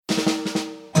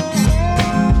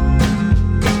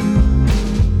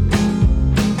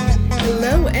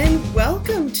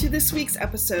this week's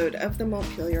episode of the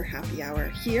Montpelier Happy Hour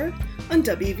here on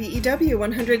WVEW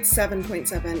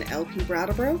 107.7 LP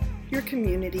Brattleboro, your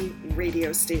community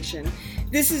radio station.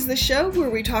 This is the show where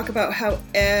we talk about how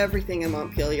everything in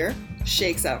Montpelier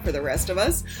shakes out for the rest of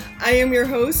us. I am your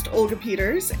host, Olga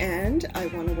Peters, and I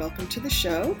want to welcome to the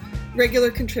show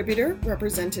regular contributor,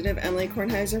 Representative Emily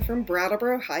Kornheiser from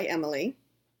Brattleboro. Hi, Emily.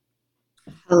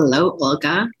 Hello,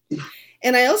 Olga.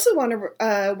 And I also want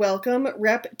to welcome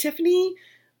Rep. Tiffany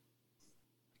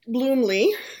Bloomley.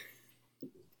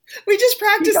 We just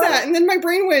practiced that, and then my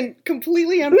brain went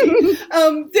completely empty.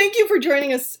 Thank you for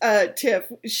joining us,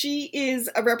 Tiff. She is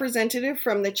a representative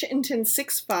from the Chittenden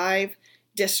 6-5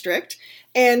 district,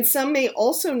 and some may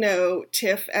also know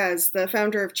Tiff as the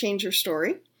founder of Change the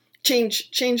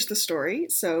Story.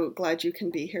 So glad you can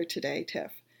be here today,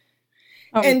 Tiff.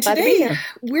 And today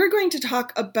we're going to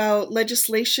talk about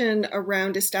legislation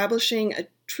around establishing a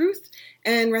Truth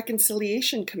and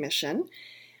Reconciliation Commission,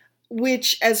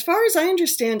 which, as far as I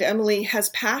understand, Emily, has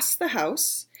passed the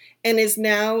House and is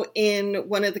now in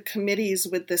one of the committees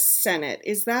with the Senate.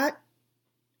 Is that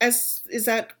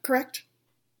correct?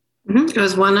 Mm-hmm. It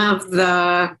was one of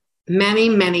the many,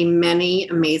 many, many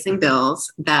amazing bills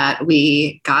that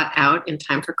we got out in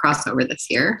time for crossover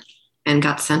this year and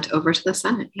got sent over to the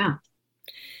Senate. Yeah.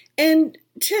 And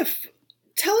Tiff,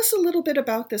 tell us a little bit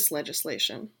about this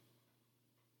legislation.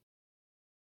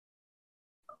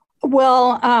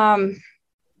 Well,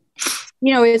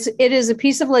 it is a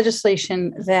piece of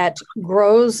legislation that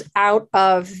grows out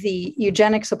of the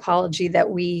eugenics apology that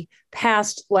we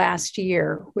passed last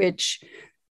year, which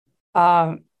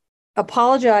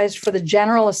apologized for the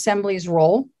General Assembly's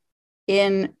role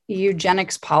in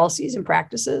eugenics policies and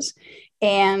practices.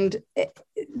 And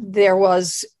there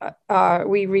was,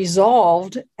 we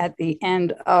resolved at the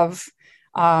end of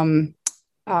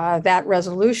that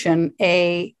resolution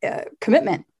a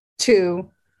commitment to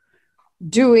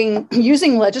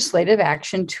using legislative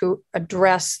action to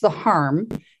address the harm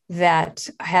that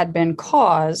had been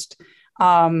caused,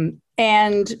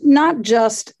 and not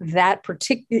just that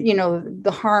particular, the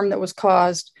harm that was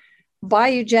caused by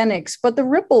eugenics, but the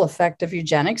ripple effect of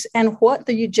eugenics and what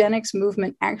the eugenics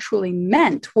movement actually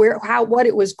meant, what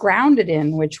it was grounded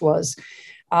in, which was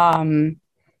a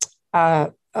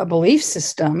belief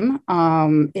system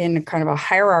in kind of a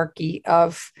hierarchy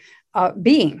of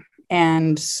being.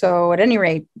 And so, at any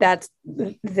rate, this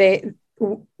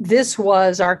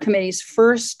was our committee's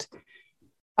first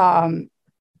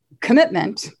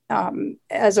commitment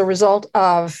as a result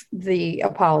of the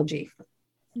apology.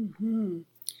 Mm-hmm.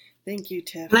 Thank you,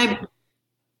 Tiff. And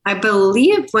I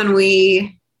believe when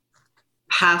we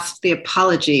passed the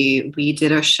apology, we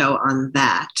did a show on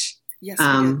that. Yes, we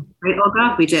did. Right,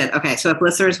 Olga? We did. Okay, so if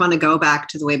listeners want to go back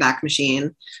to the Wayback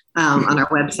Machine on our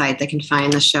website, they can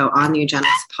find the show on the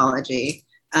eugenics apology.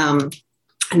 And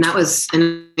that was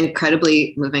an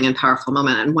incredibly moving and powerful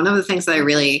moment. And one of the things that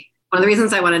one of the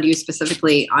reasons I wanted you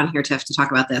specifically on here, Tiff, to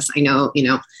talk about this, I know,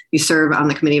 you serve on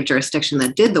the committee of jurisdiction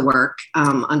that did the work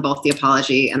on both the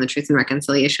apology and the Truth and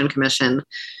Reconciliation Commission.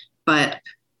 But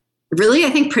really, I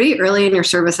think pretty early in your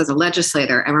service as a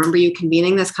legislator, I remember you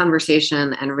convening this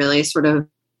conversation and really sort of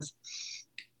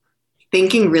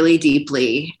thinking really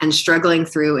deeply and struggling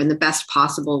through in the best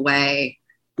possible way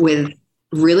with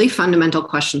really fundamental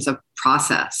questions of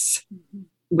process. Mm-hmm.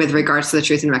 With regards to the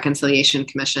Truth and Reconciliation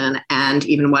Commission and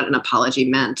even what an apology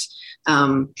meant.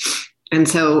 And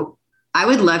so I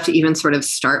would love to even sort of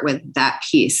start with that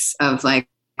piece of like,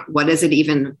 what does it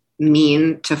even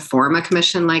mean to form a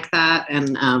commission like that?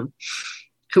 And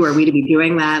who are we to be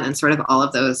doing that? And sort of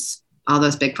all those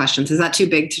big questions. Is that too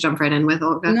big to jump right in with,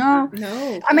 Olga? No.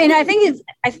 I mean, I think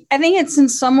it's in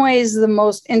some ways the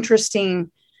most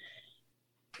interesting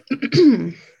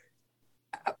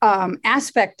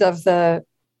aspect of the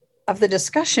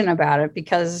discussion about it,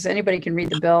 because anybody can read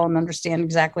the bill and understand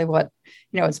exactly what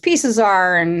its pieces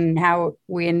are and how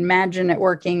we imagine it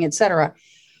working, et cetera.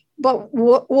 But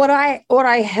what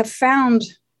I have found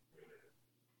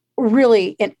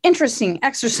really an interesting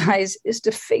exercise is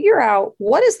to figure out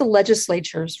what is the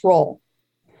legislature's role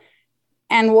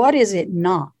and what is it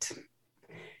not.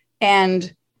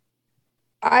 And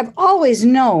I've always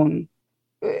known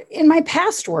in my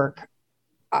past work,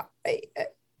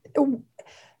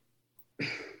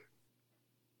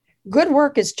 good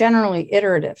work is generally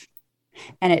iterative,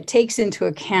 and it takes into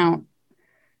account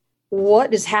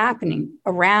what is happening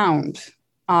around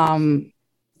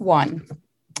one,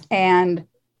 and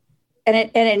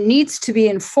it needs to be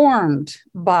informed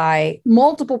by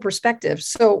multiple perspectives.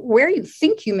 So where you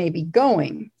think you may be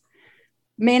going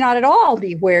may not at all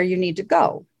be where you need to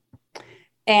go.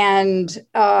 And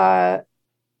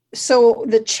so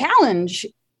the challenge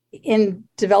in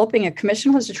developing a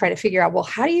commission was to try to figure out, well,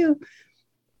 how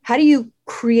do you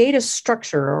create a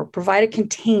structure or provide a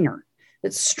container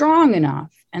that's strong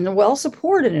enough and well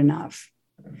supported enough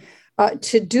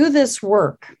to do this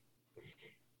work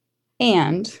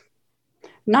and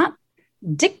not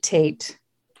dictate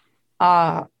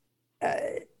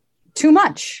too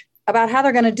much about how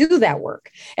they're going to do that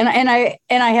work. And I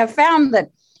have found that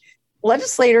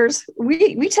legislators,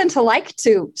 we tend to like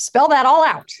to spell that all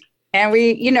out. And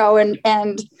we, yeah.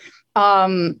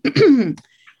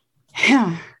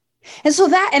 And so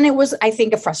it was, I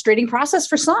think, a frustrating process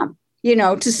for some,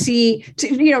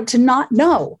 to not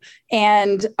know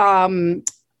and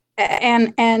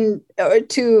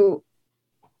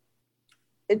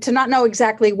to not know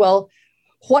exactly, well,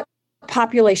 what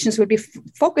populations would be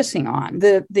focusing on.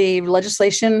 The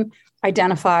legislation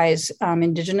identifies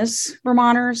Indigenous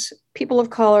Vermonters, people of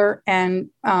color, and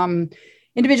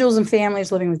individuals and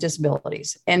families living with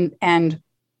disabilities.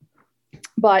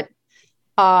 But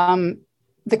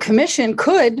the commission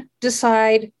could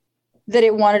decide that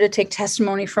it wanted to take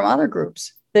testimony from other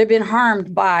groups that have been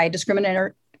harmed by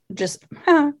discriminatory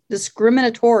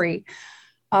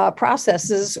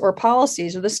processes or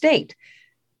policies of the state.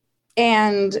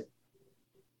 And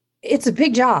it's a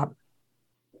big job.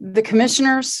 The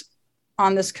commissioners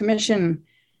on this commission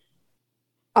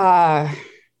have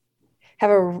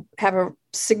a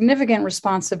significant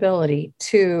responsibility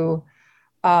to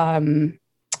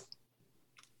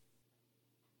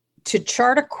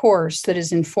chart a course that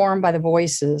is informed by the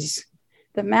voices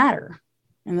that matter.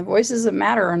 And the voices that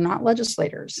matter are not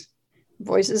legislators. The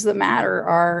voices that matter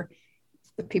are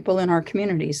the people in our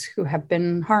communities who have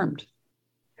been harmed,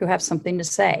 who have something to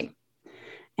say.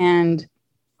 And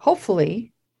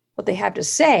hopefully what they have to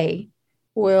say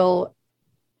will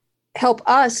help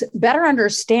us better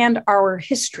understand our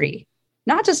history,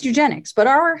 not just eugenics, but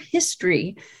our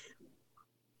history,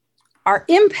 our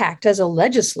impact as a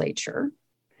legislature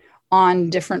on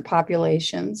different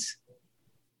populations.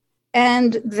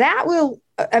 And that will,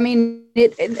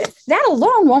 that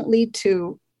alone won't lead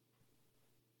to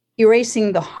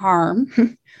erasing the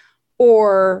harm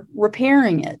or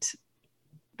repairing it,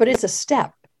 but it's a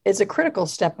step. It's a critical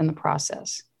step in the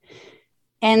process.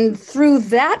 And through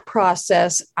that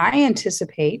process, I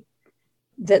anticipate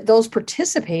that those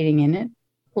participating in it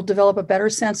will develop a better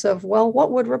sense of, well,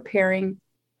 what would repairing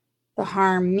the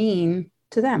harm mean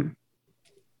to them?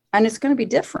 And it's going to be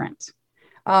different.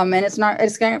 And it's not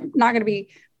going to be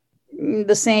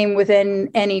the same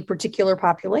within any particular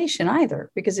population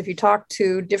either. Because if you talk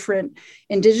to different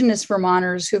Indigenous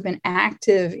Vermonters who have been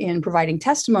active in providing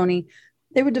testimony,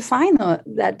 they would define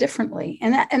that differently.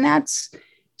 And that's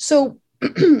so,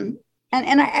 and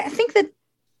I think that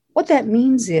what that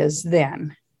means is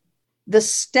then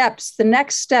the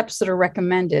next steps that are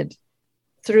recommended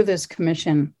through this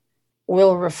commission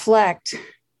will reflect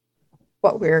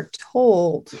what we're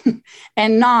told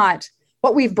and not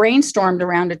what we've brainstormed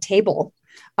around a table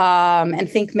and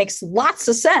think makes lots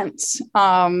of sense.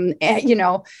 And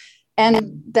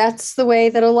that's the way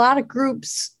that a lot of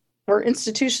groups or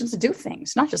institutions do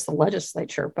things, not just the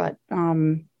legislature, but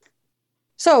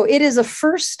so it is a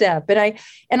first step.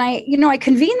 And I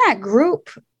convene that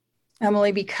group,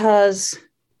 Emily, because,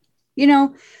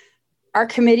 our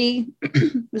committee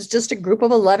was just a group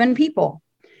of 11 people.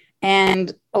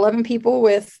 And 11 people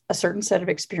with a certain set of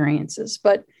experiences.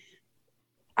 But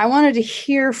I wanted to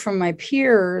hear from my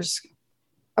peers,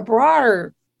 a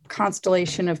broader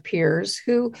constellation of peers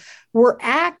who were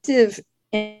active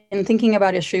in thinking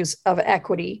about issues of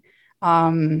equity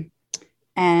and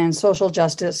social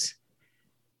justice,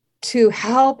 to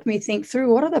help me think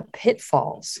through what are the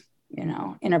pitfalls,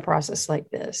 in a process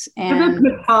like this. And the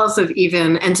pitfalls of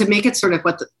and to make it sort of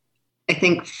I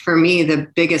think for me, the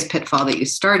biggest pitfall that you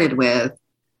started with,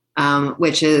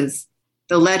 which is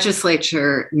the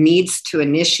legislature needs to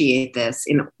initiate this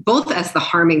in both as the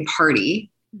harming party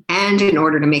and in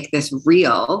order to make this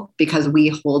real, because we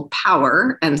hold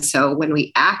power. And so when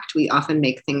we act, we often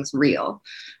make things real.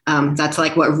 That's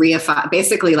like what reify,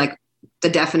 basically like the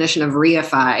definition of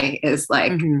reify is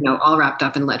like, all wrapped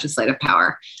up in legislative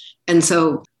power. And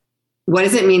so what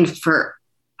does it mean for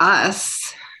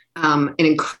us, an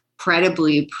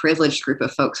incredibly privileged group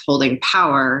of folks holding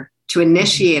power, to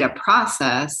initiate a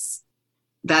process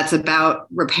that's about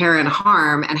repair and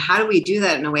harm? And how do we do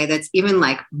that in a way that's even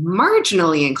like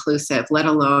marginally inclusive, let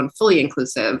alone fully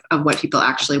inclusive of what people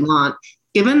actually want,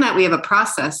 given that we have a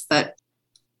process that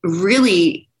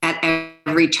really at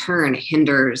every turn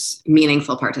hinders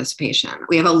meaningful participation.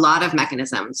 We have a lot of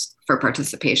mechanisms for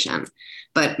participation,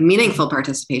 but meaningful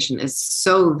participation is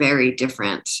so very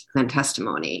different than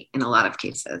testimony in a lot of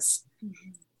cases.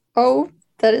 Oh,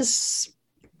 that is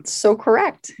so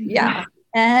correct. Yeah.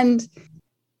 And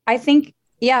I think,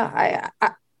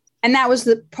 and that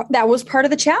was part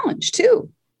of the challenge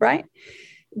too, right?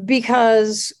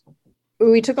 Because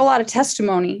we took a lot of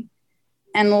testimony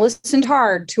and listened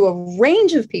hard to a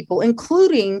range of people,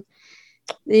 including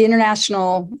the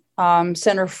International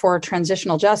Center for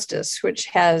Transitional Justice, which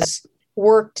has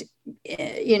worked,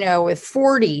 with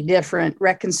 40 different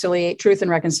truth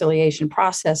and reconciliation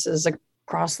processes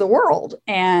across the world.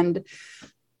 And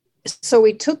so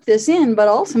we took this in, but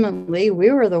ultimately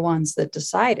we were the ones that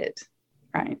decided,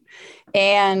 right?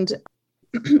 And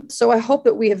so I hope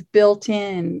that we have built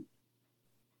in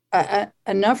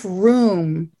enough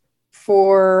room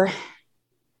for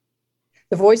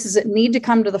the voices that need to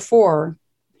come to the fore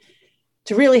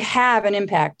to really have an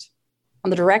impact on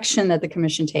the direction that the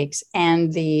commission takes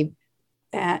and the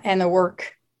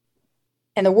work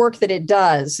that it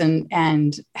does,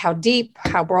 and how deep,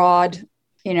 how broad,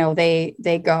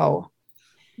 they go.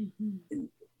 Mm-hmm.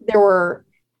 There were,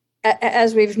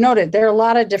 as we've noted, there are a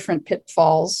lot of different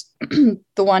pitfalls,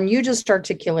 the one you just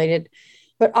articulated,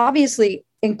 but obviously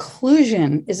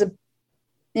inclusion is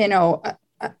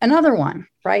another one,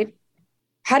 right?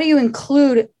 How do you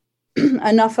include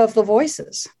enough of the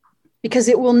voices? Because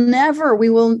we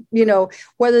will,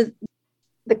 whether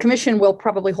the commission will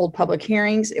probably hold public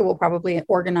hearings, it will probably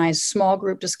organize small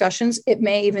group discussions. It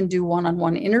may even do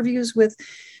one-on-one interviews with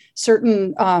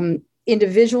certain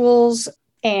individuals,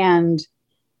 and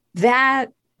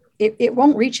that it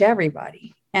won't reach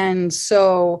everybody. And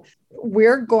so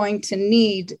we're going to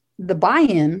need the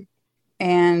buy-in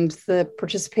and the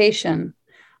participation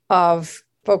of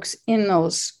folks in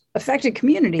those affected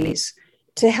communities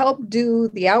to help do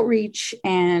the outreach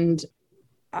and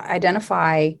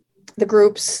identify the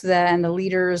groups and the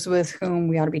leaders with whom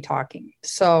we ought to be talking.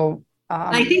 So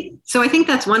I think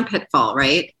that's one pitfall,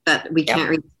 right? That we can't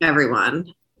reach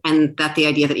everyone. And that the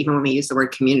idea that even when we use the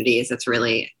word communities, it's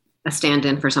really a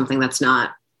stand-in for something that's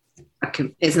not a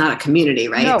community,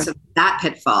 right? No. So that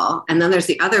pitfall. And then there's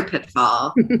the other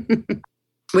pitfall,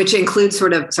 which includes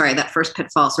that first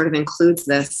pitfall sort of includes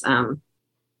this. I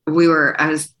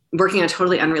was working on a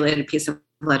totally unrelated piece of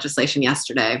legislation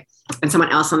yesterday, and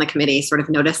someone else on the committee sort of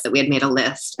noticed that we had made a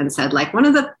list and said, like, one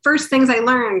of the first things I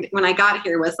learned when I got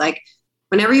here was, like,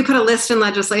 whenever you put a list in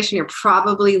legislation, you're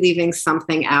probably leaving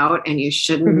something out and you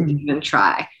shouldn't even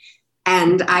try.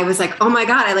 And I was like, oh my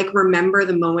God, I remember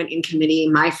the moment in committee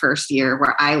my first year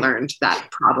where I learned that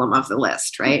problem of the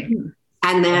list, right? Mm-hmm.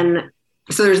 And then,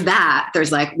 so there's that,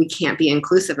 there's we can't be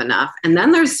inclusive enough. And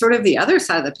then there's sort of the other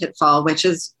side of the pitfall, which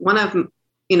is one of,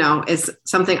 is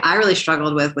something I really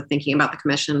struggled with thinking about the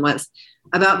commission, was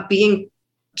about being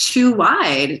too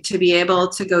wide to be able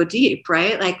to go deep,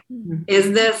 right?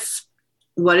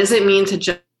 What does it mean to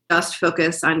just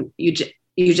focus on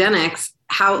eugenics?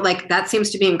 How, that seems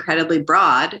to be incredibly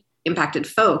broad, impacted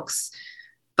folks.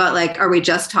 But are we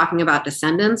just talking about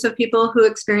descendants of people who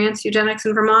experience eugenics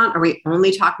in Vermont? Are we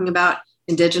only talking about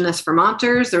Indigenous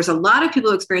Vermonters? There's a lot of people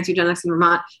who experience eugenics in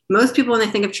Vermont. Most people, when they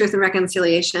think of truth and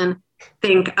reconciliation,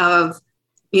 think of,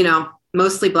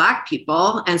 mostly Black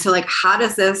people. And so how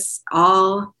does this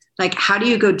all, how do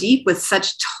you go deep with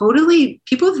such totally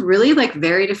people with really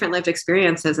very different lived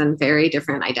experiences and very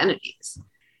different identities?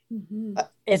 Mm-hmm.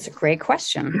 It's a great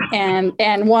question,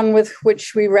 and one with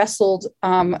which we wrestled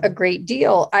a great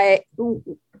deal.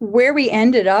 Where we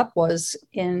ended up was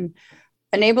in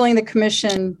enabling the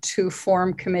commission to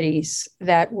form committees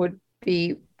that would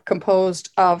be composed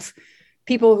of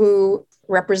people who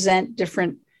represent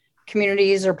different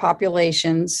communities or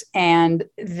populations, and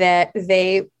that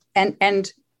there's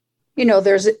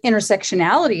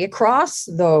intersectionality across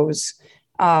those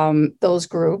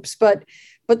groups, but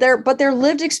their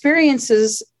lived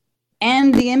experiences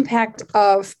and the impact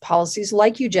of policies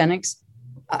like eugenics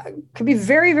could be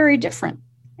very, very different.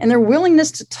 And their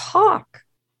willingness to talk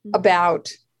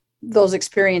about those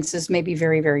experiences may be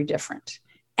very, very different.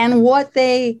 And what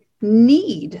they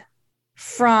need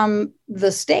from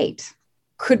the state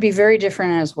could be very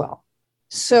different as well.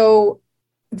 So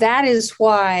that is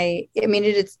why,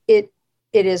 it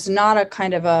is not a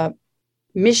kind of a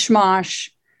mishmash,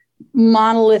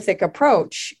 monolithic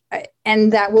approach.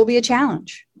 And that will be a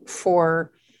challenge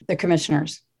for the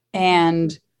commissioners.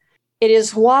 And it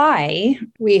is why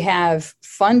we have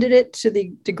funded it to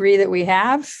the degree that we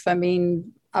have.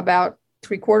 About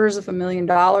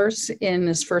 $750,000 in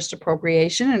this first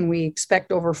appropriation. And we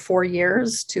expect over 4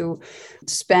 years to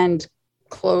spend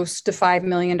close to $5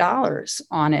 million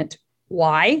on it.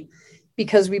 Why?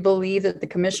 Because we believe that the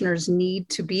commissioners need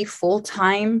to be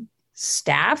full-time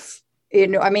staff.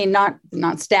 I mean,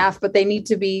 not staff, but they need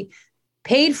to be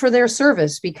paid for their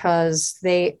service because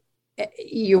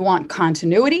you want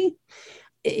continuity.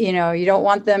 You don't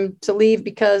want them to leave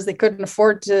because they couldn't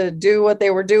afford to do what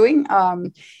they were doing.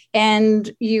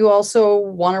 And you also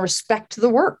want to respect the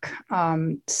work.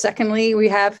 Secondly,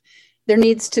 there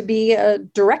needs to be a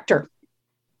director,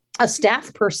 a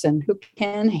staff person who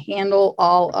can handle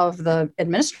all of the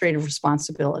administrative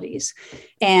responsibilities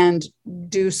and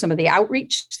do some of the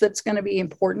outreach that's going to be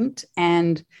important.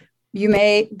 And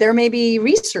there may be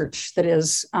research that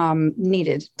is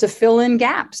needed to fill in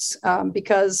gaps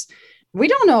because we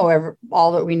don't know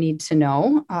all that we need to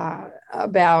know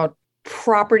about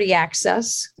property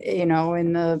access, in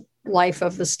the life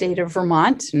of the state of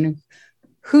Vermont, and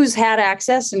who's had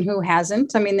access and who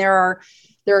hasn't. I mean, there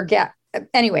are gaps.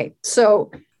 Anyway,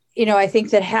 so, I think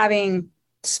that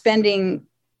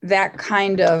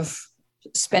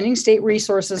spending state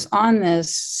resources on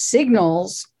this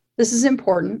signals this is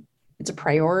important. It's a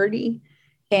priority,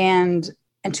 and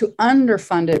to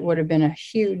underfund it would have been a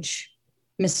huge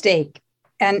mistake.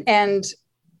 And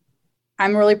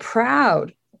I'm really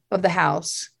proud of the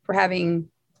House for having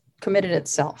committed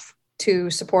itself to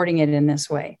supporting it in this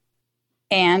way.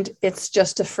 And it's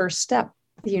just a first step.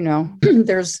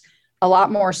 There's a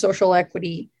lot more social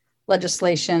equity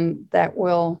legislation that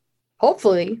will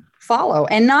hopefully follow,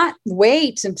 and not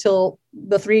wait until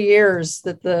the 3 years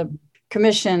that the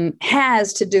commission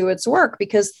has to do its work,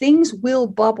 because things will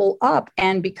bubble up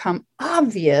and become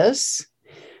obvious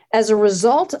as a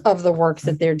result of the work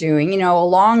that they're doing,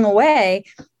 along the way,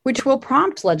 which will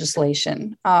prompt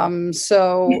legislation.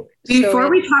 Before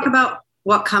we talk about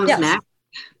what comes next,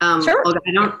 sure.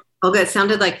 Olga, it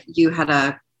sounded like you had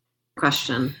a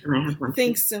question, and I have one.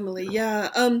 Thanks, Emily. Yeah,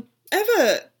 I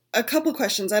have a couple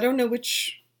questions. I don't know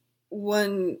which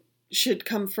one should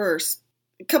come first.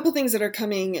 A couple things that are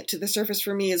coming to the surface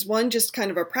for me is one, just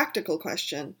kind of a practical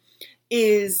question,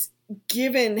 is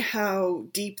given how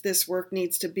deep this work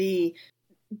needs to be,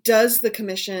 does the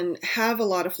commission have a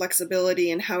lot of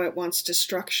flexibility in how it wants to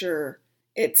structure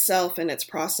itself and its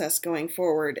process going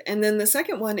forward? And then the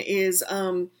second one is,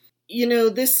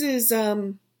 this is,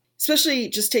 especially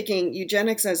just taking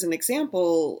eugenics as an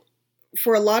example,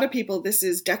 for a lot of people, this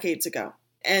is decades ago.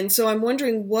 And so I'm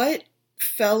wondering what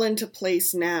fell into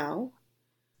place now,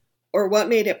 or what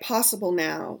made it possible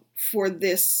now for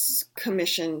this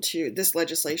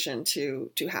legislation to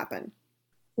happen?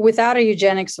 Without a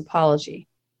eugenics apology,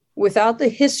 without the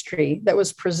history that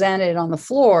was presented on the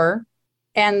floor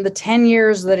and the 10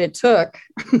 years that it took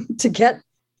to get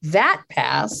that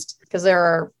passed, because there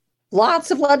are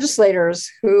lots of legislators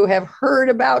who have heard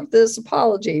about this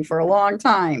apology for a long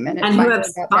time and who have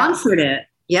sponsored it.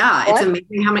 Yeah, what?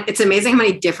 It's amazing how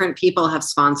many different people have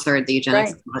sponsored the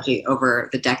eugenics apology over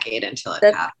the decade until it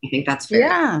passed. I think that's fair.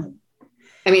 Yeah.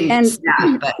 I mean,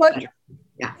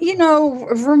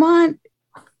 Vermont,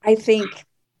 I think,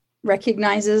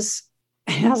 recognizes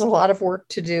it has a lot of work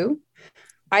to do.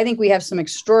 I think we have some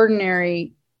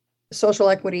extraordinary social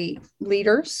equity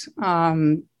leaders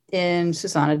in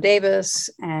Susanna Davis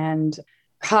and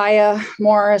Kaya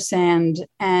Morris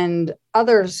and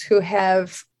others who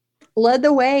have led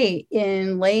the way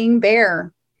in laying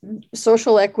bare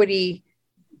social equity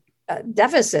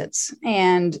deficits.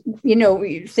 And,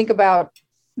 you think about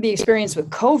the experience with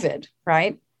COVID,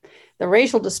 right? The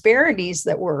racial disparities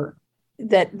that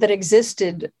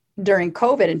existed during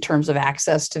COVID in terms of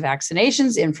access to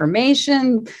vaccinations,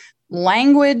 information,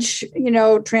 language,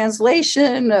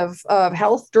 translation of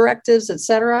health directives, et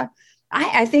cetera.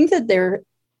 I think that there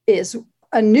is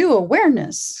a new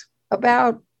awareness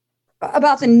about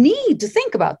the need to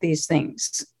think about these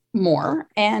things more,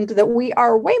 and that we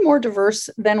are way more diverse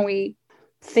than we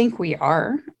think we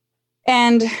are.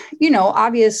 And,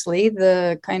 obviously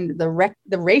the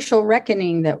racial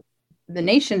reckoning that the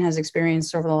nation has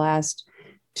experienced over the last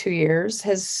 2 years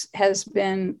has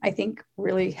been, I think,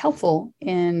 really helpful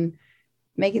in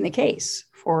making the case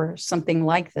for something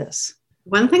like this.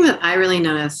 One thing that I really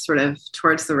noticed sort of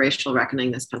towards the racial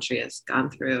reckoning this country has gone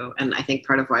through, and I think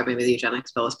part of why maybe the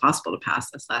eugenics bill was possible to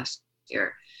pass this last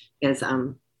year, is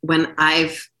when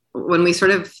we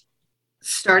sort of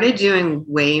started doing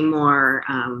way more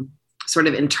sort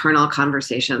of internal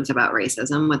conversations about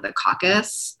racism with the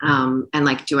caucus, and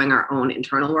like doing our own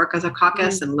internal work as a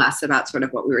caucus, and less about sort of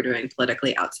what we were doing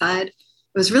politically outside.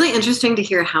 It was really interesting to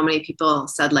hear how many people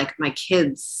said, like, my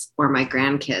kids or my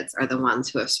grandkids are the ones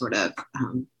who have sort of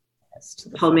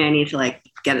told me I need to like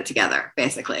get it together,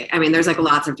 basically. I mean, there's like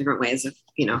lots of different ways of,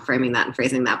 framing that and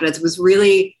phrasing that, but it was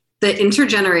really the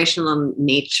intergenerational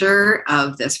nature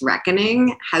of this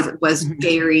reckoning was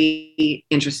very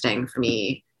interesting for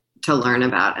me to learn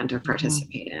about and to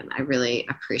participate in. I really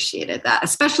appreciated that,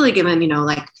 especially given,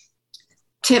 like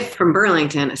Tiff from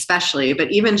Burlington, especially,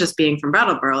 but even just being from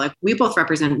Brattleboro, like we both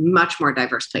represent much more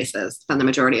diverse places than the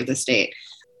majority of the state.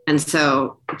 And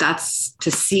so that's to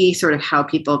see sort of how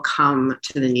people come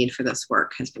to the need for this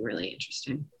work has been really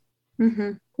interesting.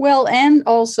 Mm-hmm. Well, and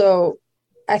also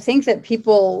I think that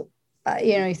people,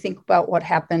 you think about what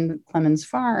happened at Clemens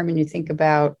Farm, and you think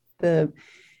about I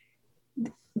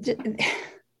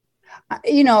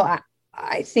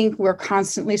think we're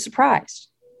constantly surprised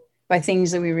by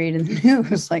things that we read in the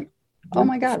news, like, oh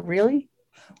my God, really?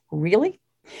 Really?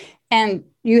 And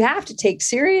you have to take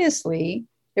seriously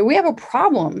that we have a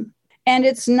problem, and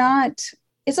it's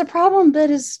a problem that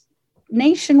is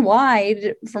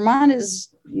nationwide. Vermont is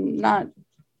not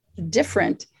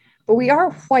different, but we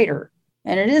are whiter,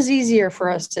 and it is easier for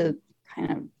us to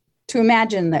to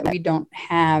imagine that we don't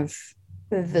have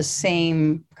the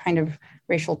same kind of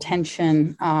racial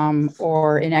tension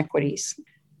or inequities,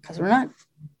 because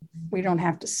we don't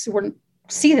have to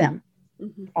see them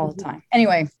all the time.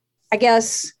 Anyway, I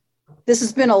guess this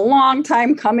has been a long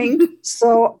time coming.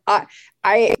 So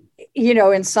I,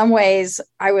 in some ways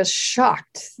I was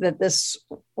shocked that this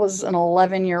was an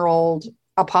 11-year-old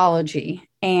apology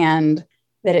and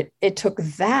that it took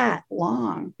that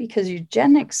long, because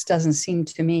eugenics doesn't seem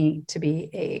to me to be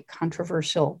a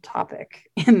controversial topic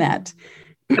in that.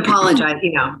 Apologize,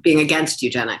 being against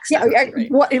eugenics. Yeah.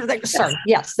 Sorry.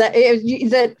 Yes.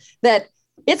 That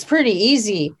it's pretty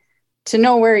easy to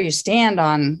know where you stand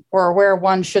on, or where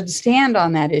one should stand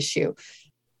on that issue.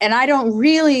 And I don't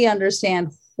really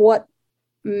understand what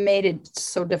made it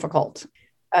so difficult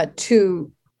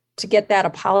to get that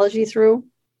apology through.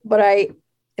 But I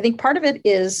think part of it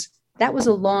is that was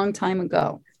a long time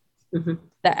ago. Mm-hmm.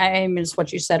 It's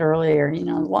what you said earlier,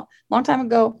 long time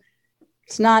ago.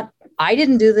 It's not, I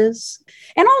didn't do this.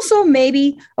 And also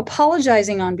maybe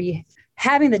apologizing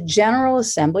having the General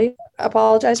Assembly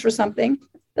apologize for something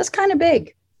that's kind of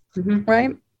big,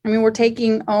 right? I mean, we're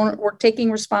taking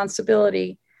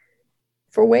responsibility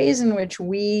for ways in which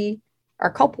we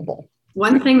are culpable.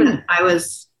 One thing that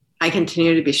I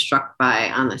continue to be struck by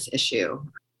on this issue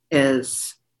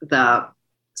is the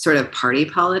sort of party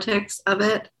politics of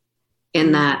it,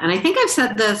 in that, and I think I've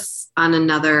said this on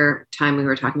another time we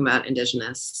were talking about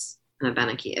Indigenous and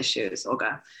Abenaki issues,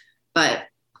 Olga, but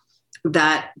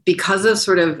that because of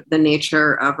sort of the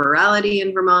nature of rurality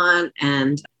in Vermont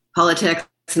and politics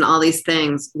and all these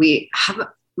things, we have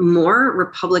more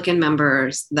Republican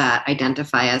members that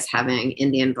identify as having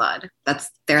Indian blood, that's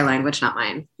their language, not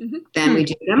mine, than we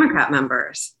do Democrat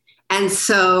members. And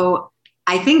so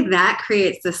I think that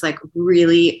creates this like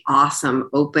really awesome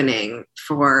opening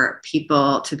for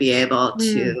people to be able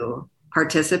to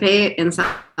participate in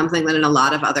something that in a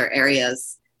lot of other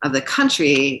areas of the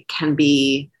country can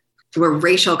be, where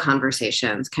racial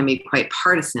conversations can be quite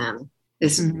partisan.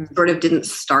 This sort of didn't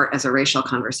start as a racial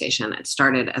conversation. It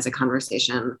started as a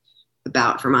conversation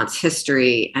about Vermont's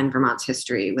history and Vermont's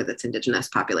history with its Indigenous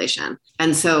population.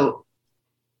 And so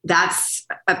that's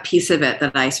a piece of it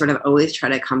that I sort of always try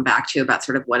to come back to, about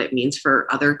sort of what it means for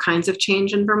other kinds of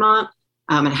change in Vermont,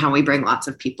 and how we bring lots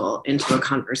of people into a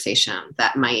conversation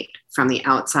that might from the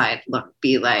outside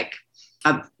be like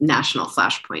a national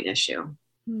flashpoint issue.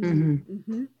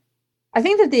 I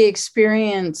think that the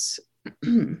experience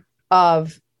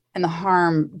of and the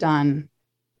harm done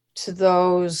to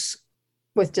those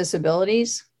with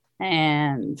disabilities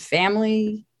and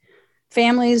families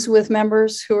with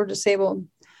members who are disabled,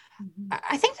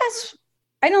 I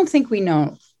don't think we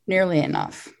know nearly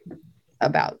enough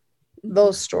about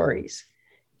those stories,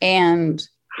 and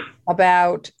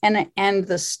about and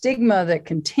the stigma that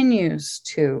continues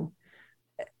to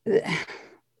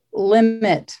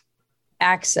limit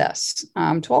access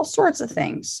to all sorts of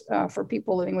things for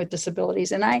people living with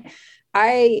disabilities. And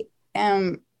I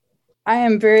am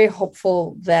very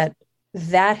hopeful that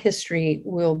history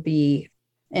will be,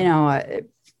 a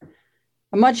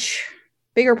much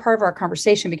bigger part of our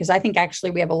conversation, because I think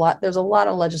actually there's a lot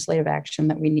of legislative action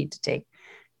that we need to take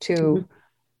to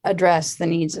address the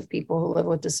needs of people who live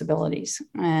with disabilities.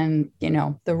 And,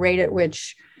 the rate at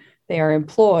which they are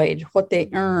employed, what they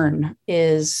earn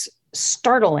is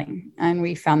startling. And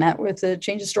we found that with the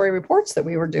Change the Story reports that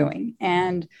we were doing,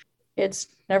 and it's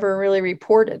never really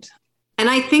reported. And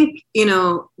I think, in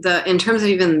terms of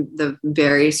even the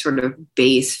very sort of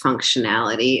base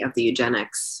functionality of the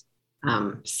eugenics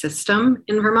system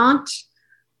in Vermont,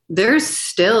 there's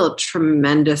still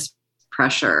tremendous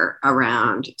pressure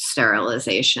around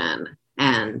sterilization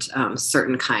and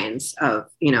certain kinds of,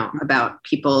 about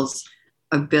people's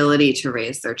ability to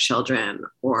raise their children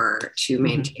or to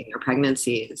maintain their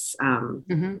pregnancies.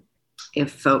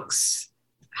 If folks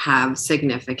have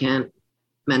significant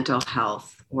mental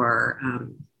health or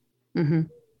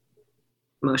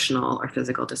emotional or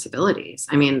physical disabilities.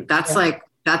 I mean, that's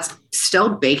that's still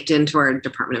baked into our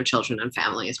Department of Children and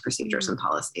Families procedures and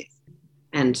policies.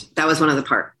 And that was one of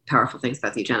the powerful things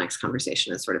about the eugenics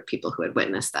conversation, is sort of people who had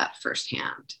witnessed that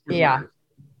firsthand.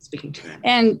 Speaking to them.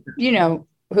 And,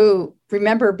 who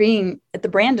remember being at the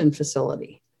Brandon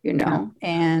facility,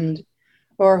 and,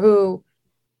 or who,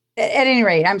 at any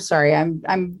rate, I'm sorry,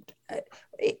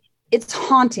 it's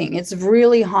haunting. It's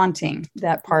really haunting,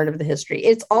 that part of the history.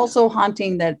 It's also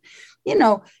haunting that,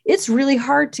 it's really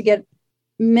hard to get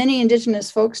many Indigenous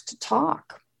folks to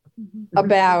talk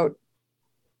about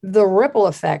the ripple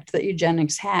effect that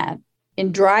eugenics had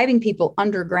in driving people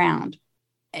underground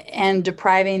and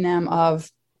depriving them of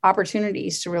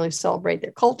opportunities to really celebrate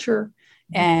their culture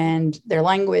and their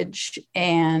language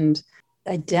and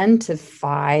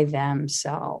identify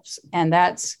themselves. And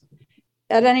that's,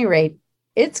 at any rate,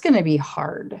 it's going to be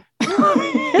hard.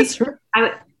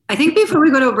 I think before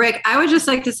we go to a break, I would just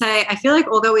like to say, I feel like,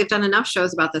 Olga, we've done enough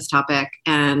shows about this topic,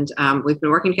 and we've been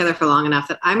working together for long enough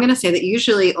that I'm going to say that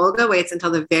usually Olga waits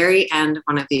until the very end of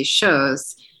one of these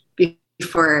shows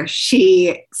before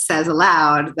she says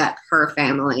aloud that her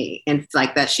family, and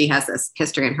like that she has this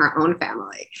history in her own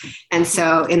family. And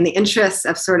so in the interest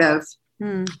of sort of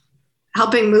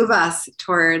helping move us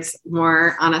towards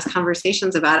more honest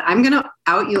conversations about it, I'm going to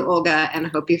out you, Olga, and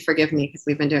hope you forgive me, because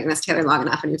we've been doing this together long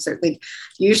enough, and you certainly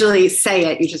usually say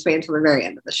it. You just wait until the very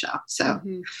end of the show. So,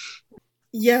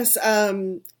 yes, I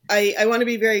want to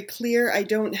be very clear.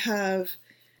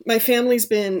 My family's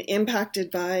been impacted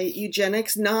by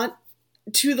eugenics, not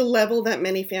to the level that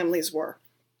many families were.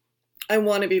 I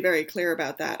want to be very clear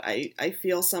about that. I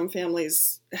feel some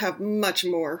families have much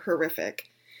more horrific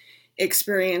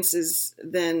experiences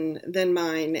than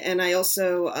mine. And I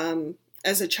also,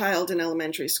 as a child in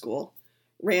elementary school,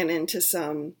 ran into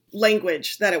some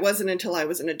language that it wasn't until I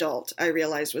was an adult I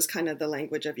realized was kind of the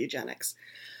language of eugenics.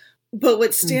 But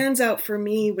what stands out for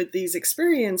me with these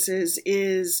experiences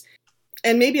is,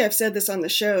 and maybe I've said this on the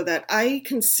show, that I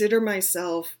consider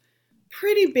myself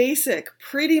pretty basic,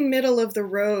 pretty middle of the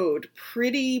road,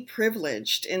 pretty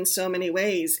privileged in so many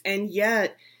ways. And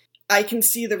yet I can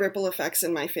see the ripple effects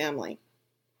in my family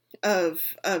of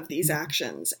these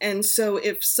actions. And so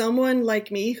if someone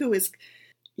like me, who is,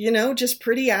 just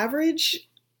pretty average,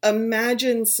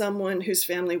 imagine someone whose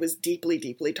family was deeply,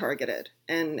 deeply targeted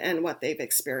and what they've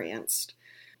experienced.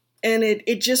 And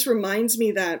it just reminds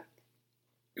me that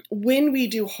when we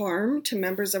do harm to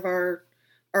members of our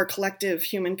collective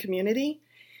human community,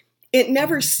 it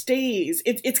never stays.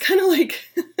 It's kind of like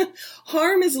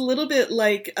harm is a little bit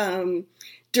like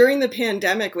during the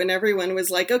pandemic, when everyone was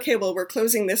like, okay, well, we're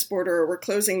closing this border or we're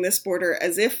closing this border,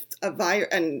 as if a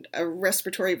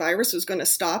respiratory virus was going to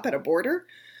stop at a border.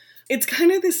 It's kind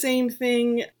of the same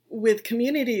thing with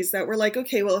communities, that we're like,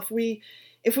 okay, well,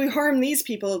 if we harm these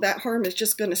people, that harm is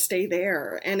just going to stay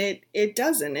there. And it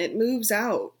doesn't. It moves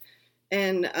out.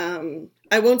 And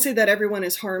I won't say that everyone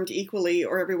is harmed equally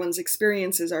or everyone's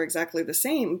experiences are exactly the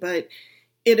same, but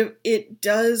it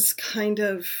does kind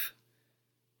of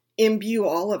imbue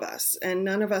all of us, and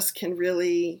none of us can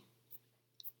really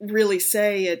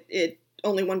say it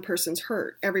only one person's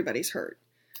hurt. Everybody's hurt.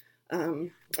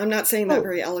 I'm not saying that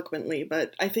very eloquently,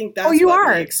 but I think that's what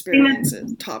my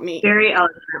experiences taught me. Very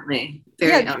eloquently.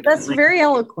 That's very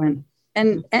eloquent.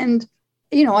 And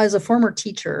as a former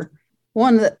teacher,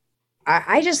 one that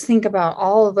I just think about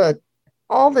all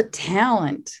the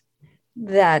talent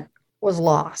that was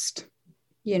lost,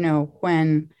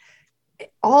 when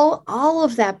all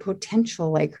of that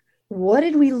potential, like, what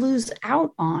did we lose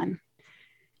out on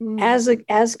as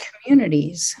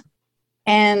communities?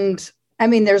 And I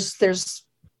mean, there's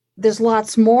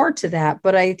lots more to that,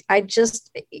 but I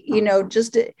just,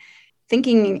 just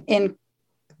thinking in,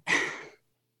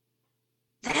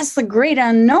 that's the great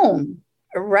unknown,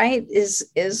 right?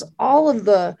 Is all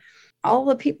the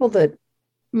people that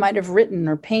might have written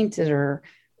or painted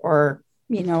or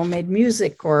made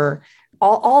music, or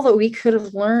all that we could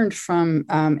have learned from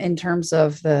in terms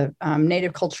of the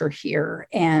Native culture here,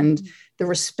 and the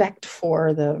respect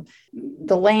for the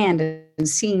land, and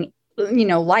seeing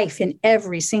life in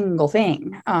every single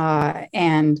thing,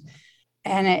 and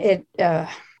it at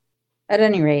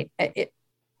any rate,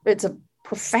 it's a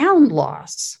profound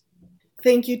loss.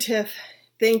 Thank you, Tiff.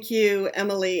 Thank you,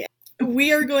 Emily.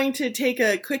 We are going to take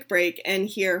a quick break and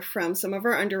hear from some of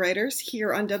our underwriters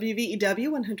here on WVEW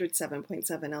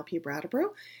 107.7 LP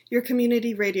Brattleboro, your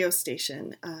community radio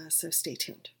station. So stay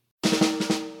tuned.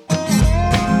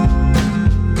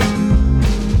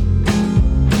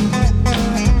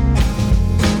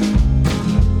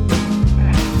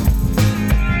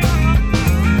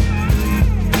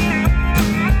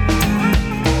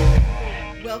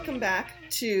 Welcome back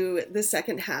to the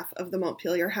second half of the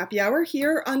Montpelier Happy Hour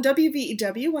here on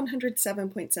WVEW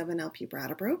 107.7 LP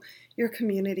Brattleboro, your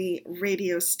community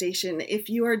radio station. If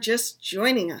you are just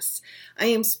joining us, I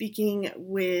am speaking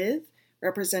with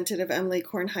Representative Emily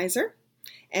Kornheiser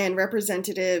and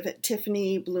Representative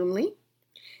Tiffany Bloomley,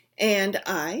 and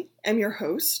I am your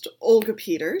host, Olga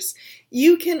Peters.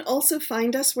 You can also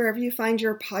find us wherever you find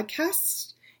your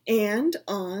podcasts and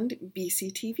on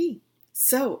BCTV.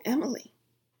 So, Emily,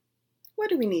 what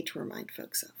do we need to remind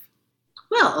folks of?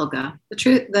 Well, Olga,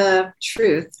 the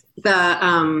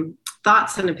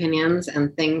thoughts and opinions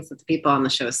and things that the people on the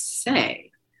show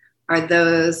say are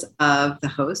those of the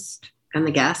host and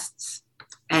the guests,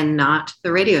 and not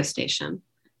the radio station,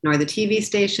 nor the TV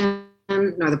station,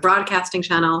 nor the broadcasting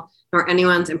channel, nor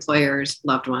anyone's employers,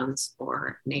 loved ones,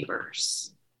 or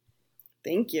neighbors.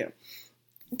 Thank you.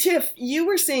 Tiff, you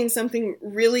were saying something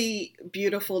really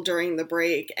beautiful during the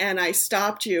break, and I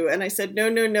stopped you and I said, no,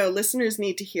 listeners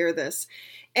need to hear this.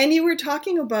 And you were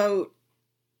talking about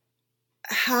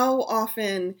how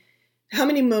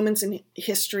many moments in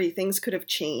history things could have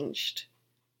changed.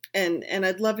 And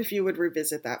I'd love if you would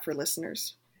revisit that for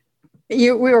listeners.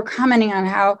 We were commenting on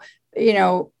how,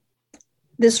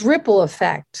 this ripple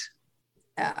effect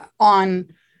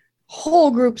on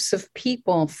whole groups of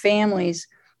people, families,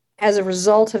 as a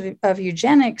result of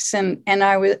eugenics. And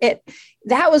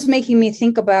that was making me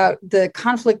think about the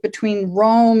conflict between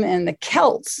Rome and the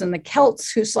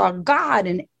Celts who saw God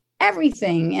in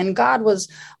everything, and God was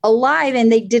alive,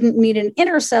 and they didn't need an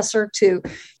intercessor to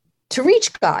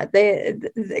reach God.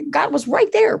 God was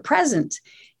right there, present,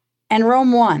 and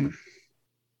Rome won.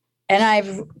 And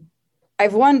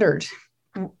I've wondered,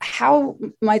 how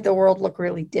might the world look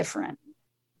really different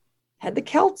had the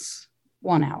Celts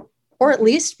won out, or at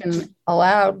least been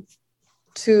allowed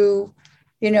to,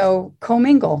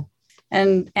 commingle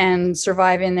and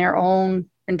survive in their own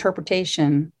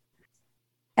interpretation.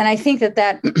 And I think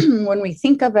that when we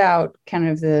think about kind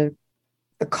of the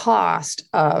cost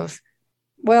of,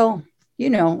 of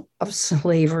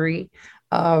slavery,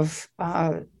 of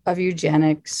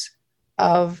eugenics,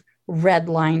 of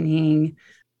redlining,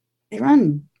 they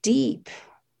run deep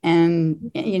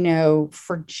and,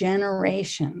 for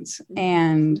generations.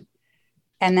 And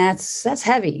that's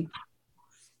heavy.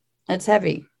 That's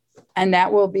heavy. And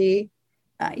that will be,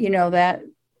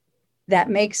 that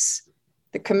makes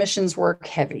the commission's work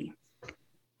heavy.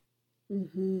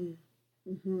 Mm-hmm.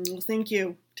 Mm-hmm. Well, thank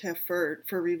you, Tiff, for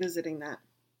revisiting that.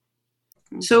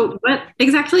 So what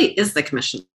exactly is the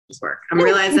commission's work? I'm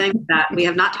realizing that we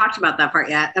have not talked about that part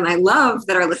yet. And I love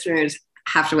that our listeners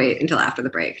have to wait until after the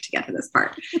break to get to this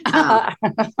part.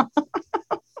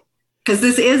 Because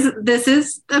this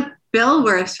is the bill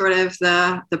where sort of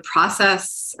the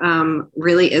process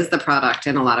really is the product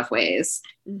in a lot of ways.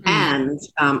 Mm-hmm. And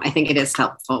I think it is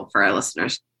helpful for our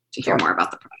listeners to hear more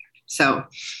about the product. So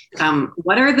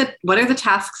what are the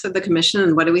tasks of the commission,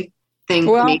 and what do we think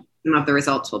some of the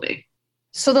results will be?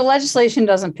 So the legislation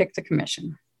doesn't pick the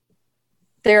commission.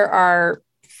 There are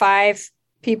 5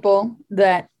 people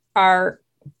that are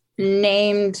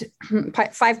named,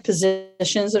 5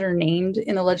 positions that are named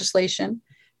in the legislation.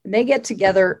 They get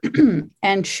together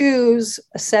and choose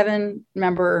a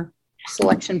 7-member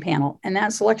selection panel. And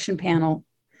that selection panel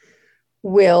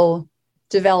will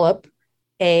develop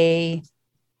a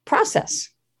process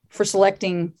for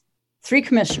selecting 3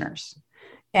 commissioners.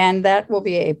 And that will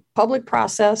be a public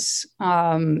process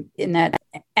in that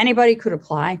anybody could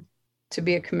apply to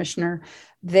be a commissioner.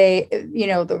 They,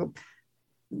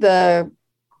 the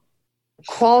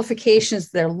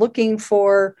qualifications they're looking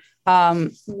for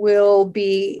will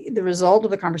be the result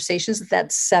of the conversations that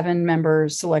 7-member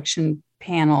selection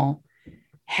panel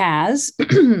has,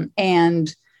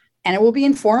 and it will be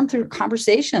informed through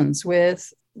conversations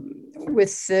with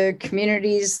the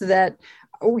communities that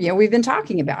we've been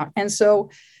talking about. And so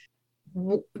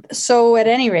at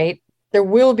any rate, there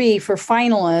will be for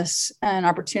finalists an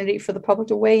opportunity for the public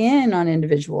to weigh in on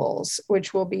individuals,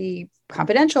 which will be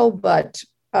confidential, but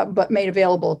made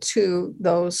available to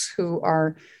those who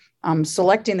are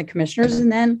selecting the commissioners.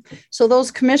 And then, so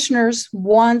those commissioners,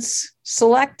 once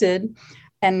selected,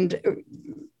 and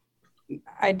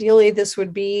ideally this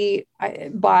would be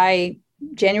by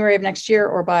January of next year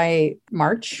or by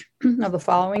March of the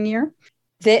following year,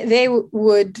 they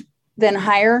would then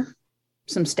hire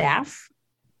some staff,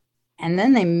 and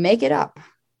then they make it up.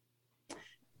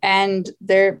 And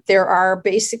there are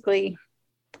basically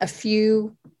a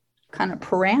few kind of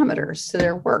parameters to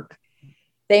their work.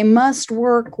 They must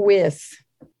work with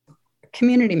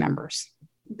community members.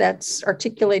 That's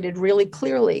articulated really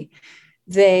clearly.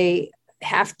 They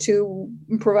have to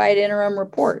provide interim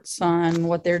reports on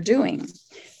what they're doing.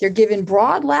 They're given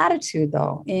broad latitude,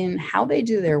 though, in how they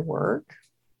do their work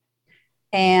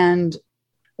and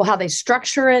how they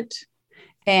structure it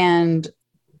and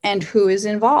who is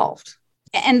involved.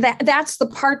 And that's the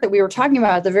part that we were talking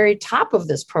about at the very top of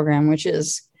this program, which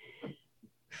is,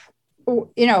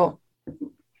 it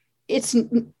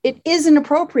isn't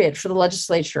appropriate for the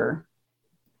legislature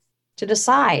to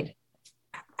decide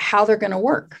how they're going to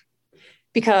work,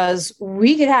 because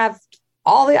we could have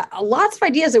lots of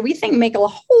ideas that we think make a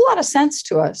whole lot of sense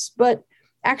to us, but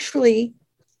actually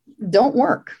don't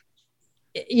work.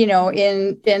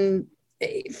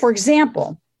 For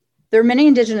example, there are many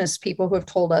Indigenous people who have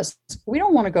told us, we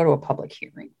don't want to go to a public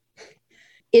hearing.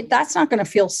 That's not going to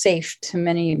feel safe to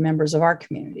many members of our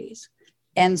communities.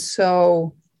 And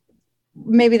so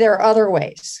maybe there are other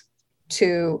ways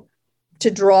to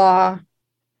draw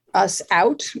us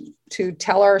out, to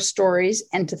tell our stories,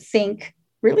 and to think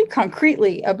really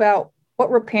concretely about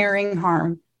what repairing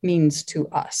harm means to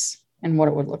us and what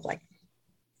it would look like.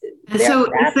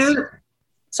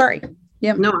 Sorry.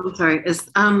 Yeah. No, I'm sorry.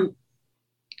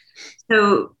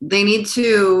 So they need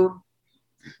to,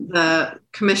 the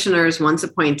commissioners, once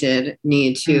appointed,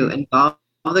 need to involve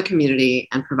the community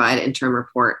and provide interim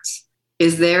reports.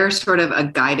 Is there sort of a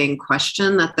guiding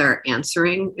question that they're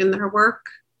answering in their work?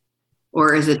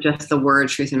 Or is it just the word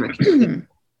truth and reconciliation?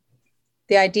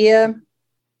 The idea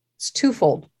is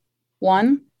twofold.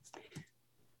 One,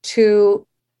 to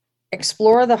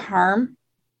explore the harm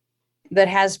that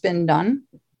has been done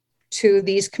to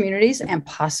these communities and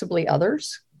possibly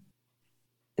others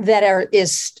that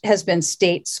has been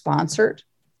state sponsored.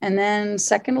 And then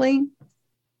secondly,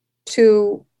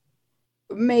 to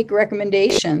make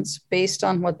recommendations based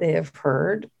on what they have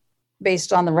heard,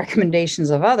 based on the recommendations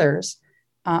of others,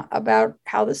 about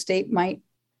how the state might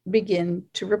begin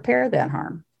to repair that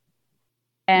harm.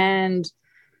 And,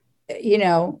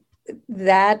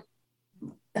 that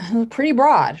pretty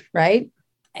broad, right?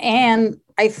 And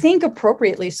I think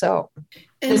appropriately so.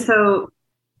 And so,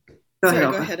 go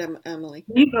ahead, Emily.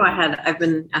 You go ahead. I've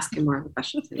been asking more of the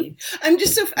questions than you. I'm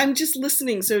just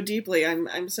listening so deeply.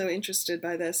 I'm so interested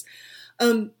by this.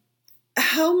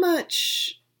 How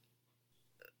much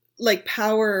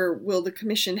power will the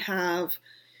commission have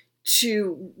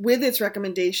with its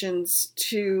recommendations,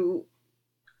 to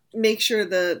make sure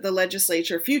the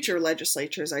legislature, future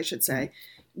legislatures, I should say,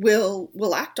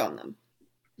 will act on them?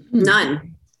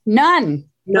 None.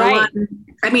 No right. One.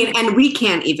 I mean, and we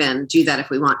can't even do that if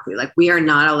we want to. We are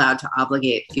not allowed to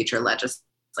obligate future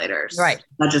legislators. Right.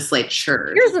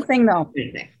 Legislatures. Here's the thing, though.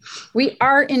 We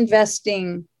are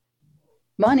investing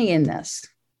money in this,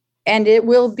 and it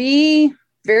will be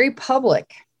very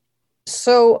public.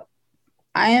 So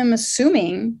I am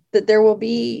assuming that there will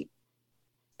be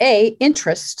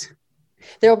interest.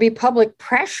 There will be public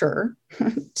pressure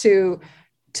to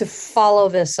follow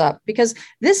this up, because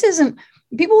this isn't.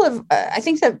 People have. I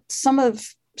think that some of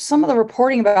the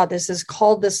reporting about this is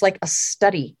called this like a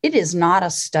study. It is not a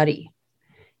study.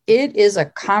 It is a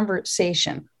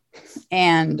conversation,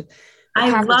 and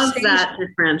I love that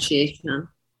differentiation.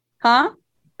 Huh?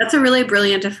 That's a really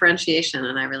brilliant differentiation,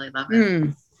 and I really love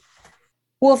it.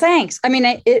 Well, thanks. I mean,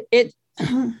 and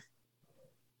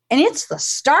it's the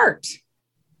start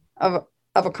of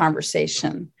a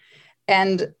conversation.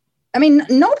 And I mean,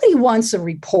 nobody wants a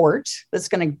report that's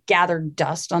going to gather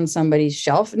dust on somebody's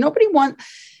shelf.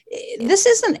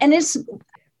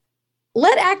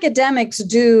 Let academics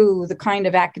do the kind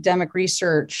of academic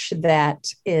research that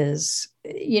is,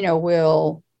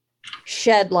 will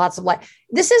shed lots of light.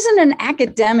 This isn't an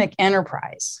academic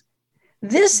enterprise.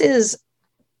 This is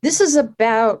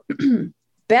about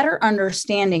better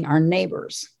understanding our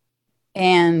neighbors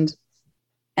and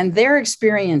their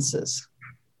experiences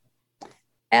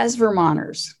as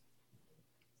Vermonters,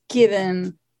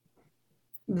 given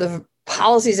the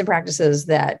policies and practices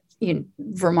that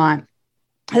Vermont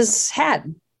has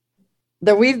had,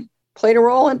 that we've played a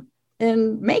role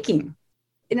in making.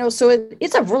 So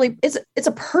it's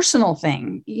a personal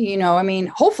thing. I mean,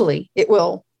 hopefully it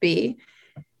will be,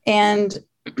 and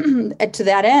to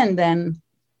that end, then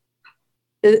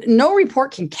no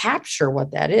report can capture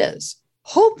what that is.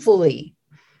 Hopefully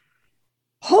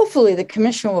the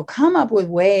commission will come up with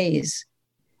ways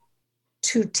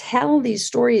to tell these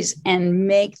stories and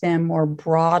make them more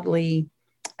broadly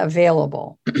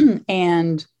available.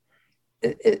 And,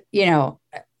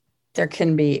 there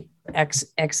can be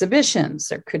exhibitions.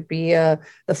 There could be the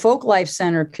Folk Life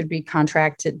Center could be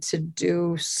contracted to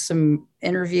do some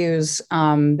interviews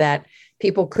that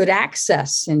people could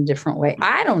access in different ways.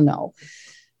 I don't know,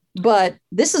 but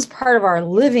this is part of our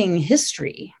living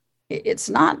history. It's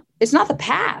not the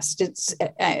past.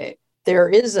 There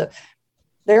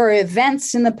are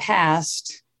events in the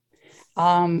past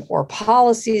or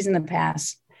policies in the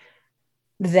past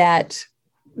that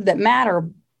matter.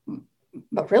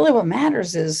 But really what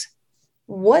matters is,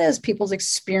 what has people's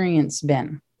experience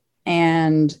been,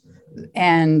 and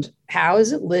how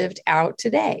is it lived out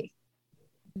today?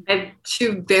 I have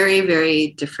two very, very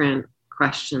different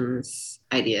questions,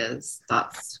 ideas,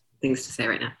 thoughts, things to say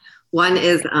right now. One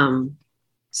is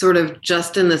sort of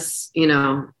just in this,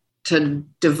 to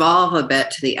devolve a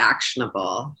bit to the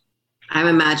actionable. I'm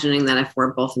imagining that if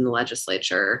we're both in the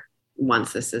legislature,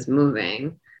 once this is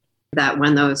moving, that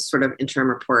when those sort of interim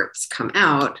reports come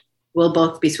out, we'll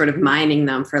both be sort of mining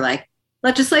them for like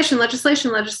legislation,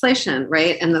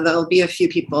 right? And then there'll be a few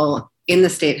people in the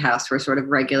State House who are sort of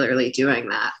regularly doing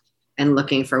that and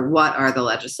looking for what are the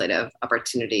legislative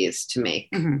opportunities to make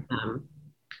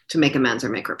amends or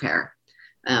make repair.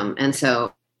 And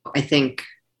so I think,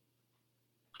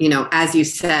 as you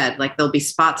said, like there'll be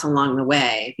spots along the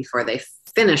way before they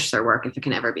finish their work, if it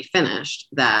can ever be finished,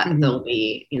 that there'll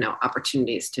be,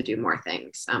 opportunities to do more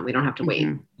things. We don't have to wait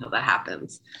until that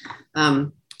happens.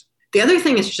 The other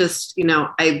thing is just,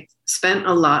 I spent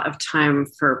a lot of time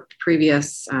for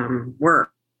previous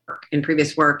work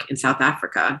in South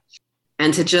Africa,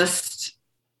 and to just,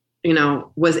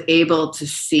 was able to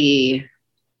see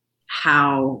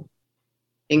how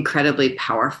incredibly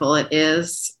powerful it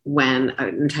is when an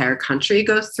entire country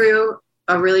goes through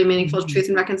a really meaningful truth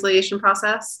and reconciliation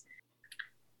process,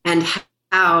 and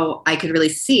how I could really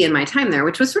see in my time there,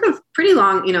 which was sort of pretty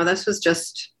long, this was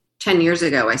just 10 years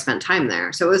ago I spent time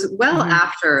there. So it was well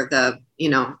after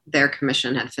their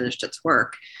commission had finished its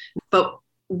work, but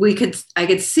I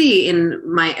could see in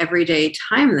my everyday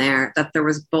time there that there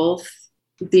was both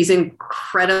these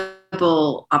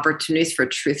incredible opportunities for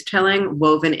truth telling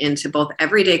woven into both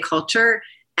everyday culture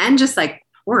and just like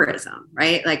tourism,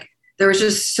 right? Like there was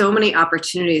just so many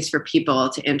opportunities for people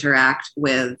to interact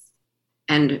with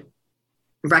and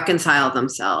reconcile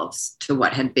themselves to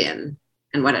what had been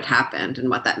and what had happened and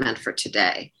what that meant for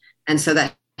today. And so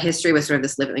that history was sort of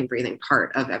this living, breathing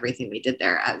part of everything we did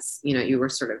there, as you were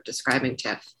sort of describing,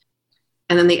 Tiff.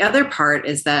 And then the other part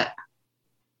is that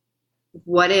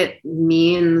what it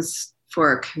means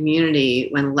for a community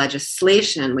when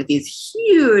legislation with these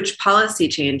huge policy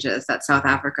changes that South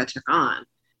Africa took on,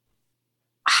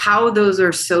 how those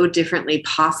are so differently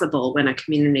possible when a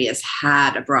community has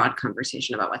had a broad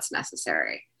conversation about what's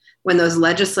necessary. When those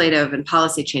legislative and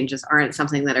policy changes aren't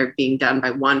something that are being done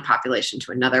by one population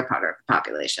to another part of the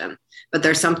population, but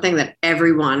there's something that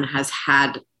everyone has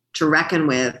had to reckon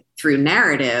with through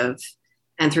narrative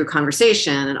and through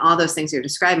conversation and all those things you're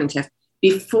describing, Tiff,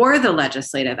 before the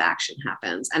legislative action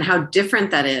happens, and how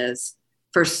different that is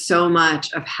for so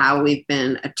much of how we've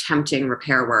been attempting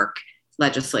repair work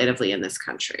legislatively in this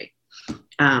country.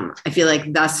 I feel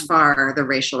like thus far,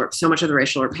 so much of the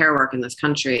racial repair work in this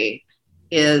country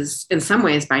is in some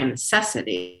ways by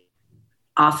necessity,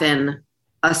 often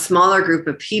a smaller group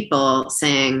of people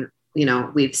saying,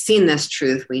 we've seen this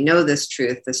truth, we know this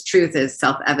truth is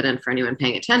self-evident for anyone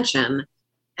paying attention.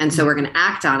 And so we're going to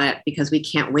act on it because we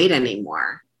can't wait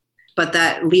anymore. But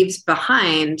that leaves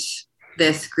behind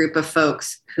this group of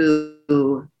folks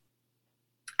who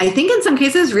I think in some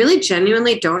cases really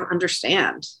genuinely don't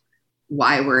understand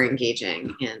why we're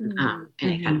engaging in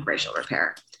any kind of racial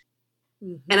repair.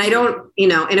 And I don't,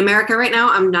 in America right now,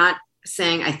 I'm not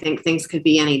saying I think things could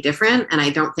be any different. And I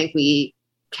don't think we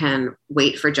can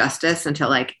wait for justice until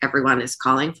like everyone is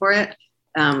calling for it.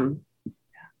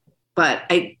 But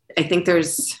I think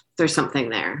there's something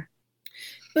there.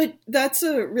 But that's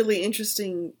a really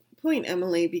interesting point,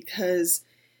 Emily, because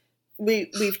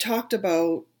we've talked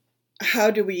about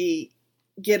how do we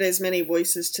get as many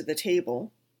voices to the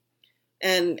table,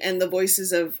 and the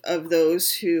voices of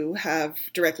those who have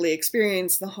directly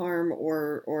experienced the harm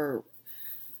or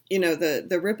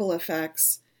the ripple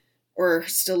effects, or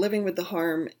still living with the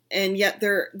harm. And yet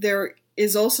there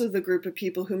is also the group of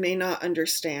people who may not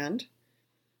understand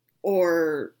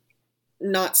or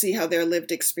not see how their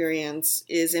lived experience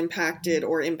is impacted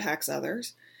or impacts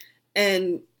others.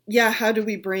 And how do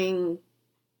we bring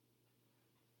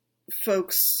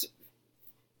folks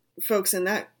in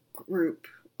that group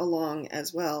along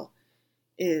as well?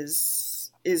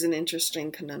 is an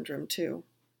interesting conundrum too.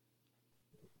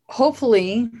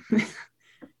 Hopefully,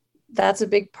 that's a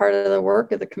big part of the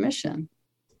work of the commission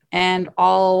and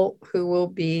all who will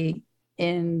be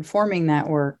informing that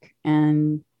work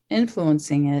and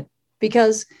influencing it.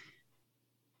 Because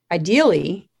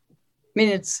ideally, I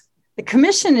mean, the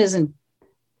commission isn't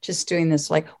just doing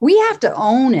this, like, we have to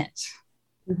own it.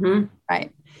 Mm-hmm.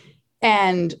 Right.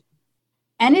 And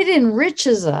it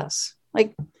enriches us.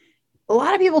 Like, a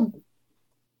lot of people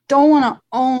don't want to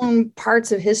own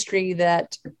parts of history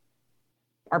that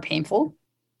are painful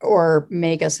or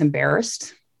make us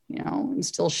embarrassed,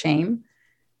 instill shame.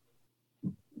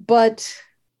 But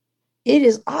it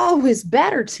is always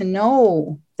better to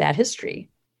know that history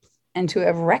and to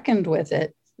have reckoned with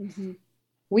it. Mm-hmm.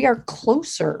 We are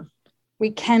closer.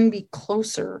 We can be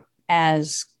closer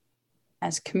as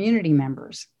community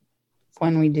members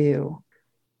when we do,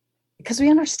 because we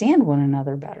understand one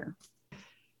another better.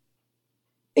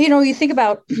 You think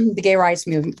about the gay rights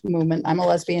movement. I'm a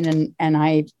lesbian, and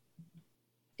I,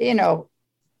 people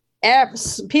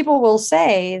will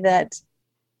say that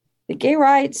the gay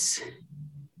rights,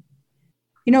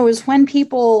 is when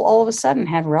people all of a sudden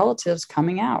had relatives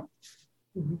coming out,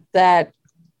 mm-hmm. that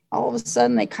all of a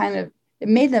sudden it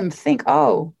made them think,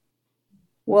 oh,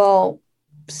 well,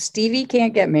 Stevie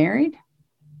can't get married.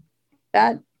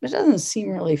 That doesn't seem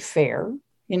really fair.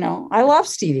 I love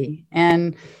Stevie,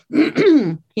 and he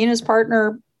and his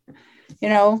partner,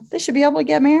 they should be able to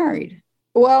get married.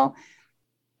 Well,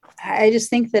 I just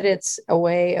think that it's a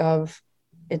way of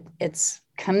it's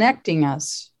connecting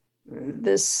us.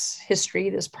 This history,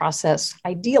 this process,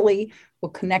 ideally will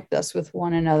connect us with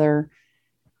one another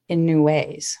in new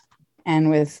ways and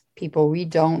with people we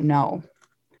don't know.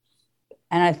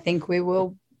 And I think we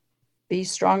will be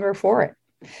stronger for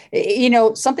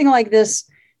it. Something like this,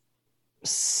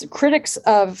 critics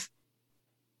of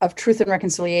truth and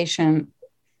reconciliation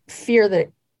fear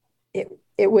that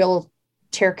it will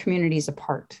tear communities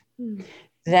apart,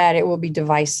 that it will be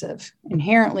divisive,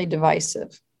 inherently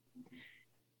divisive.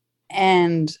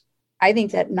 And I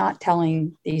think that not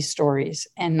telling these stories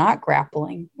and not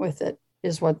grappling with it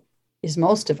is what is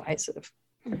most divisive.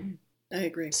 I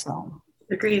agree. So,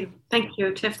 agreed. Thank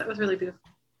you, Tiff. That was really beautiful.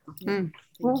 Thank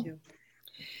you.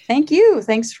 Thank you.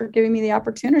 Thanks for giving me the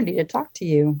opportunity to talk to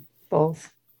you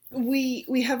both.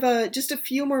 We have just a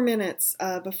few more minutes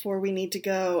before we need to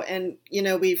go, and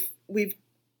we've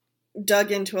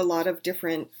dug into a lot of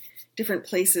different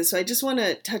places. So I just want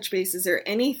to touch base. Is there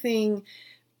anything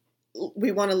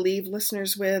we want to leave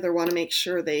listeners with, or want to make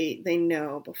sure they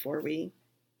know before we?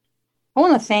 I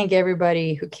want to thank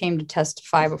everybody who came to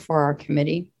testify before our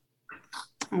committee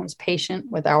and was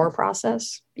patient with our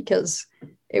process, because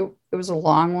it was a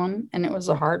long one and it was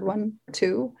a hard one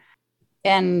too.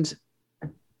 And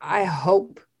I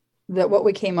hope that what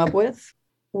we came up with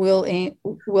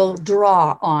will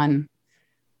draw on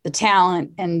the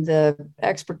talent and the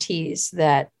expertise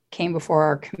that came before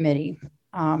our committee.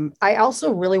 I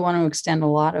also really want to extend a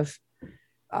lot of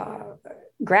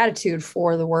gratitude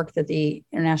for the work that the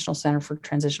International Center for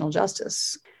Transitional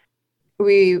Justice.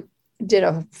 We did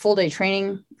a full day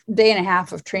and a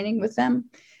half of training with them.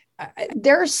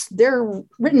 Their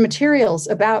written materials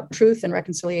about truth and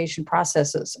reconciliation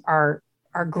processes are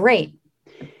great.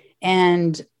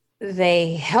 And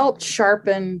they helped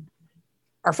sharpen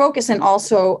our focus and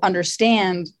also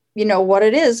understand, what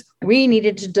it is we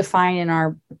needed to define in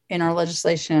our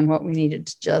legislation and what we needed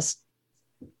to just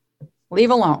leave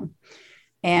alone.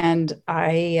 And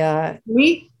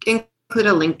we include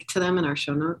a link to them in our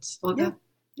show notes, Olga?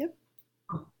 Yep.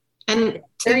 And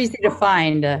they're easy to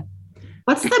find.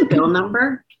 What's the bill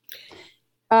number?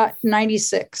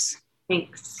 96.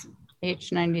 Thanks.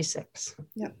 H96.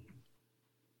 Yep.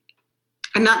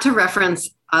 And not to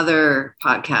reference other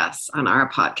podcasts on our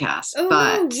podcast,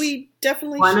 but no, we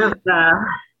definitely one should. of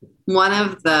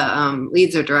the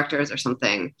leads or directors or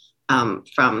something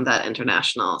from that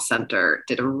international center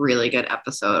did a really good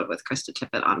episode with Krista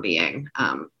Tippett on being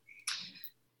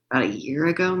about a year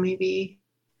ago, maybe,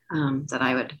 that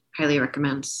I would highly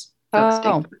recommend folks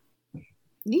take.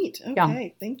 Neat. Okay. Yeah.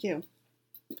 Thank you.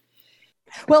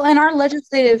 Well, and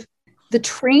the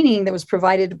training that was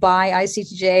provided by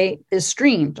ICTJ is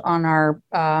streamed on our,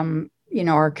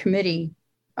 our committee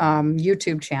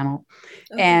YouTube channel.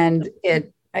 Okay. And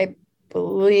it, I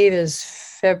believe, is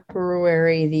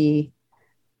February the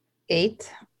 8th,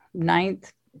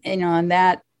 9th, and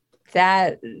that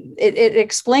it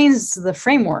explains the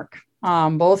framework,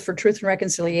 both for truth and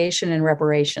reconciliation and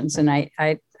reparations. And I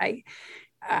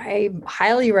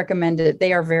highly recommend it.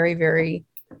 They are very, very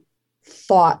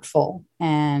thoughtful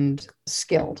and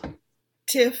skilled.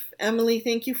 Tiff, Emily,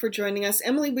 thank you for joining us.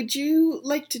 Emily, would you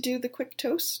like to do the quick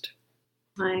toast?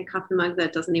 My coffee mug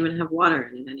that doesn't even have water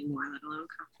in it anymore, let alone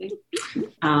coffee.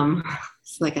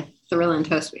 It's like a thrilling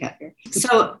toast we have here.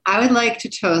 So I would like to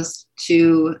toast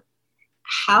to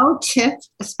how Tiff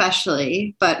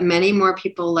especially, but many more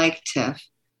people like Tiff,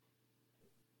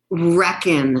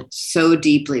 reckon so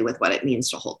deeply with what it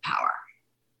means to hold power.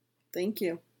 Thank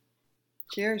you.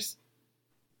 Cheers.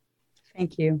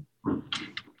 Thank you.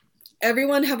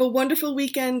 Everyone have a wonderful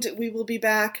weekend. We will be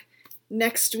back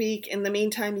next week. In the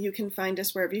meantime, you can find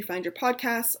us wherever you find your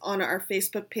podcasts, on our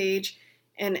Facebook page.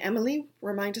 And Emily,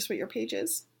 remind us what your page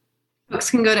is. Folks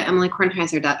can go to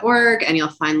emilykornheiser.org and you'll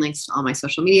find links to all my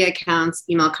social media accounts,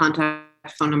 email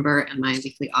contact, phone number, and my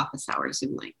weekly office hours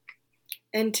Zoom link.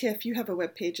 And Tiff, you have a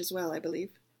webpage as well, I believe.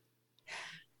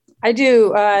 I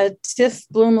do,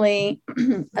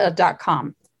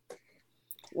 tiffbloomley.com.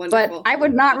 Wonderful. But I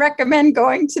would not recommend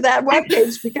going to that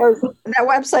webpage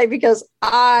because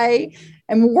I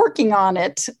am working on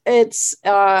it.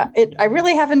 I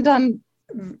really haven't done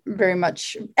very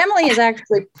much. Emily is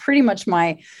actually pretty much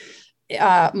my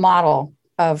model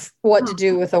of what to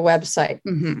do with a website.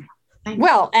 Mm-hmm.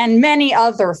 Well, and many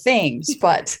other things,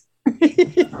 but we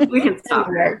can stop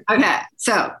there. Okay,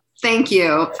 so thank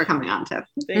you for coming on, Tiff.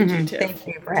 Thank you, Tiff. Thank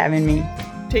you for having me.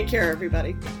 Take care,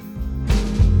 everybody.